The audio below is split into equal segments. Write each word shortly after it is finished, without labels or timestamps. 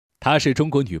她是中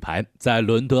国女排在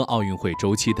伦敦奥运会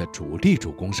周期的主力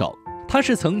主攻手，她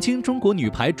是曾经中国女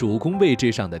排主攻位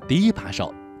置上的第一把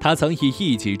手，她曾以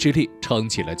一己之力撑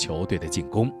起了球队的进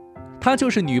攻，她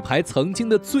就是女排曾经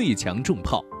的最强重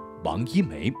炮王一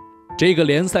梅。这个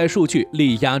联赛数据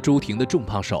力压朱婷的重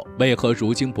炮手为何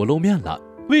如今不露面了？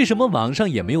为什么网上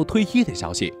也没有退役的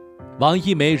消息？王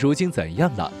一梅如今怎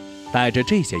样了？带着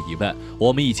这些疑问，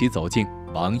我们一起走进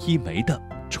王一梅的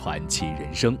传奇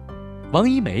人生。王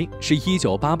一梅是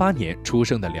1988年出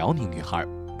生的辽宁女孩，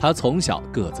她从小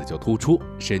个子就突出，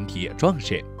身体也壮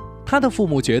实。她的父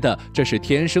母觉得这是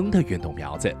天生的运动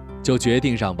苗子，就决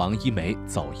定让王一梅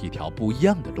走一条不一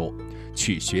样的路，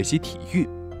去学习体育。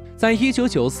在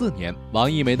1994年，王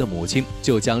一梅的母亲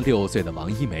就将6岁的王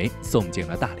一梅送进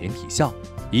了大连体校。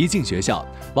一进学校，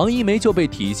王一梅就被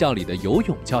体校里的游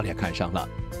泳教练看上了，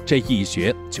这一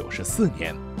学就是4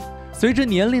年。随着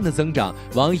年龄的增长，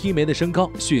王一梅的身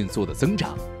高迅速的增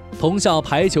长。同校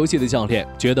排球系的教练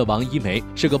觉得王一梅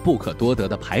是个不可多得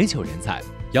的排球人才。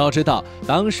要知道，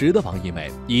当时的王一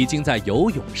梅已经在游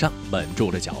泳上稳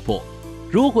住了脚步。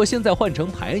如果现在换成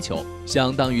排球，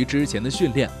相当于之前的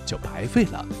训练就白费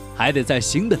了，还得在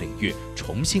新的领域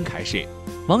重新开始。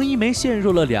王一梅陷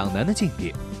入了两难的境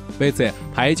地。为此，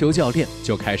排球教练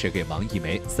就开始给王一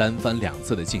梅3番2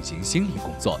次的进行心理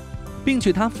工作，并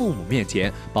去他父母面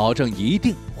前保证一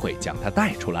定会将他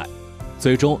带出来。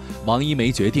最终，王一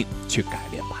梅决定去改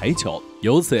练排球，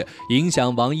由此影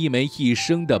响王一梅一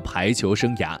生的排球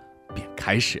生涯便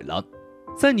开始了。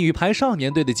在女排少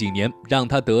年队的几年，让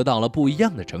她得到了不一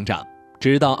样的成长，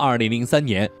直到2003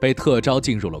年被特招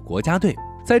进入了国家队。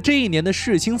在这一年的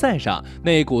世青赛上，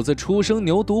那股子初生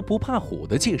牛犊不怕虎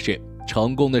的气势，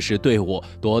成功的使队伍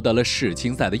夺得了世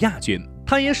青赛的亚军。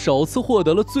他也首次获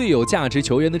得了最有价值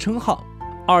球员的称号。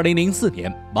2004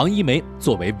年，王一梅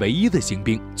作为唯一的新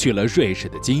兵去了瑞士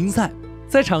的精英赛，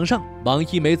在场上，王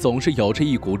一梅总是有着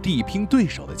一股力拼对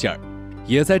手的劲儿。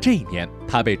也在这一年，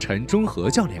她被陈忠和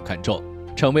教练看中，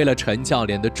成为了陈教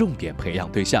练的重点培养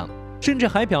对象，甚至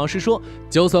还表示说，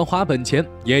就算花本钱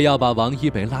也要把王一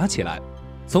梅拉起来。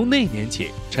从那年起，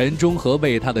陈忠和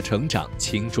为她的成长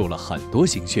倾注了很多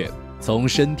心血，从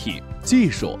身体、技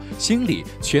术、心理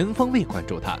全方位关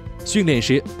注她。训练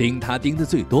时盯她盯的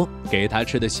最多，给她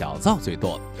吃的小灶最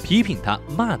多，批评她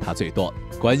骂她最多，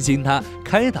关心她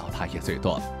开导她也最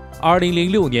多。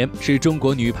2006年是中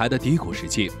国女排的低谷时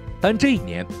期，但这一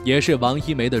年也是王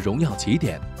一梅的荣耀起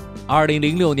点。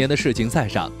2006年的世锦赛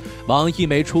上，王一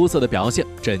梅出色的表现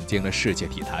震惊了世界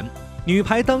体坛。女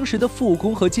排当时的副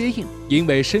攻和接应因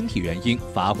为身体原因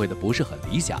发挥的不是很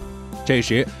理想，这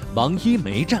时王一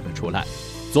梅站了出来。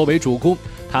作为主攻，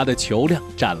她的球量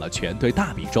占了全队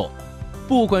大比重，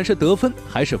不管是得分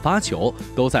还是发球，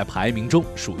都在排名中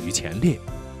属于前列。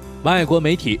外国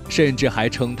媒体甚至还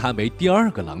称她为第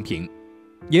2个郎平。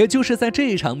也就是在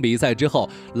这场比赛之后，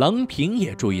郎平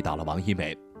也注意到了王一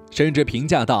梅，甚至评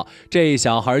价到这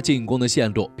小孩进攻的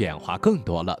线路变化更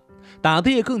多了，打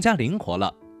得也更加灵活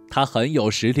了。他很有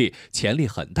实力，潜力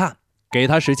很大，给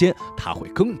他时间他会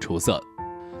更出色。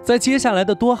在接下来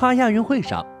的多哈亚运会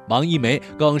上，王一梅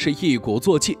更是一鼓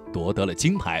作气夺得了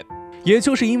金牌。也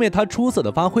就是因为他出色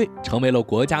的发挥，成为了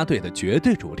国家队的绝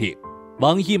对主力。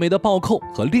王一梅的暴扣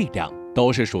和力量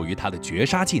都是属于他的绝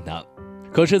杀技能。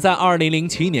可是在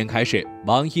2007年开始，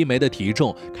王一梅的体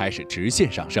重开始直线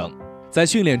上升，在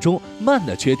训练中慢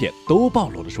的缺点都暴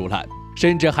露了出来，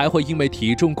甚至还会因为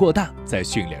体重过大在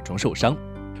训练中受伤。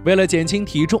为了减轻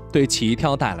体重对起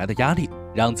跳带来的压力，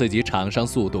让自己场上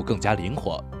速度更加灵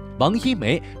活，王一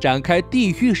梅展开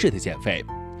地狱式的减肥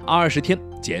，20天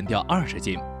减掉20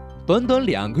斤，短短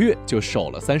2个月就瘦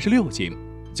了36斤。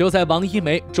就在王一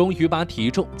梅终于把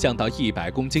体重降到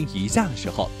100公斤以下的时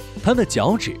候，她的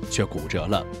脚趾却骨折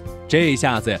了，这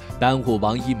下子耽误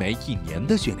王一梅1年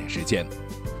的训练时间。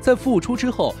在复出之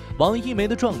后，王一梅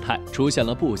的状态出现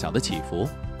了不小的起伏，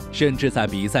甚至在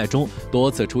比赛中多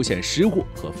次出现失误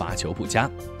和发球不佳。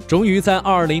终于在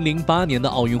2008年的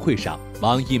奥运会上，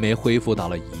王一梅恢复到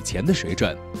了以前的水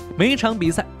准，每场比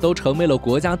赛都成为了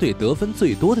国家队得分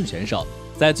最多的选手，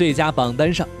在最佳榜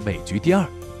单上位居第2。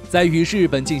在与日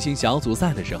本进行小组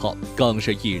赛的时候，更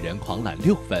是一人狂揽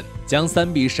6分，将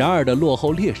3-12的落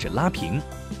后劣势拉平，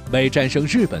为战胜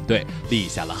日本队立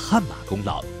下了汗马功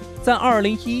劳。在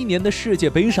2011年的世界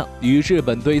杯上与日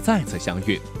本队再次相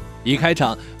遇，一开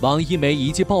场，王一梅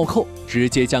一记暴扣，直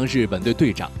接将日本队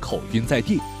队长扣晕在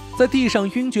地，在地上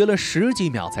晕厥了10几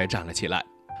秒才站了起来。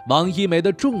王一梅的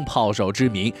重炮手之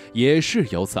名也是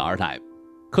由此而来。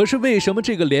可是为什么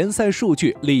这个联赛数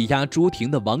据力压朱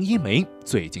婷的王一梅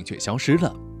最近却消失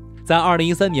了？在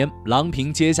2013年，郎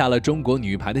平接下了中国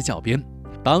女排的教鞭。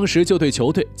当时就对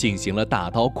球队进行了大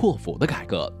刀阔斧的改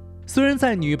革。虽然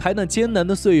在女排那艰难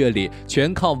的岁月里，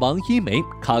全靠王一梅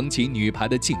扛起女排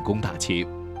的进攻大旗，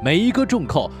每一个重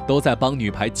扣都在帮女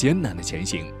排艰难的前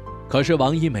行。可是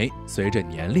王一梅随着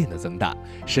年龄的增大，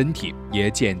身体也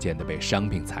渐渐地被伤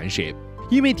病蚕食，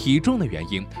因为体重的原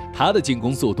因，她的进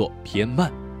攻速度偏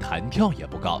慢，弹跳也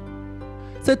不高。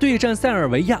在对战塞尔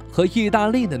维亚和意大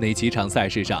利的那几场赛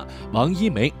事上，王一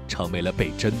梅成为了被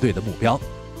针对的目标，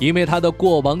因为她的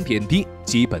过往点滴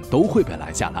基本都会被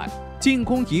拦下来，进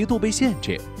攻一度被限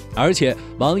制，而且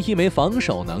王一梅防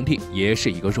守能力也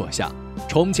是一个弱项，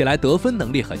冲起来得分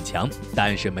能力很强，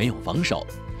但是没有防守，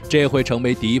这会成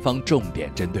为敌方重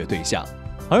点针对对象。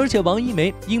而且王一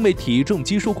梅因为体重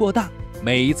基数过大，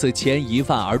每一次牵一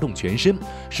发而动全身，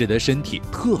使得身体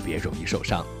特别容易受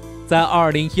伤。在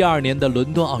2012年的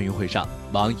伦敦奥运会上，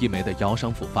王一梅的腰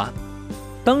伤复发，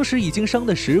当时已经伤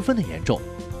得十分的严重。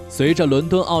随着伦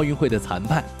敦奥运会的惨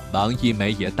败，王一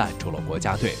梅也淡出了国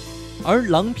家队。而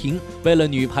郎平为了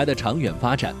女排的长远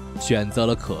发展，选择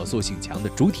了可塑性强的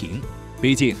朱婷。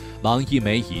毕竟王一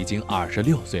梅已经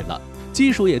26岁了，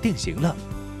技术也定型了。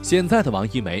现在的王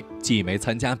一梅既没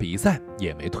参加比赛，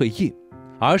也没退役，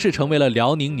而是成为了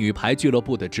辽宁女排俱乐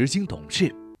部的执行董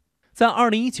事。在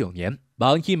2019年，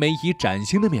王一梅以崭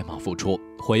新的面貌复出，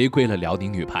回归了辽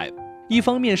宁女排。一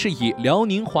方面是以辽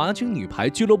宁华军女排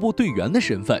俱乐部队员的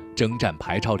身份征战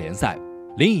排超联赛，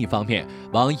另一方面，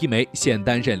王一梅现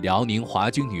担任辽宁华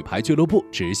军女排俱乐部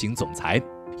执行总裁，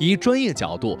以专业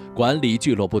角度管理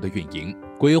俱乐部的运营，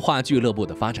规划俱乐部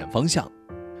的发展方向。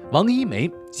王一梅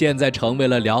现在成为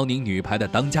了辽宁女排的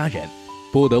当家人，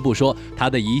不得不说，她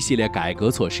的一系列改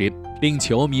革措施令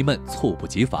球迷们猝不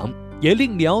及防，也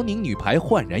令辽宁女排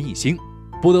焕然一新。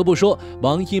不得不说，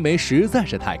王一梅实在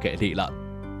是太给力了。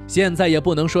现在也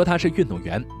不能说她是运动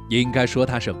员，应该说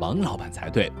她是王老板才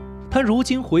对。她如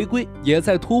今回归，也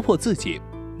在突破自己，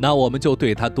那我们就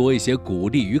对她多一些鼓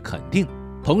励与肯定，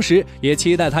同时也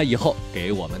期待她以后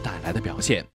给我们带来的表现。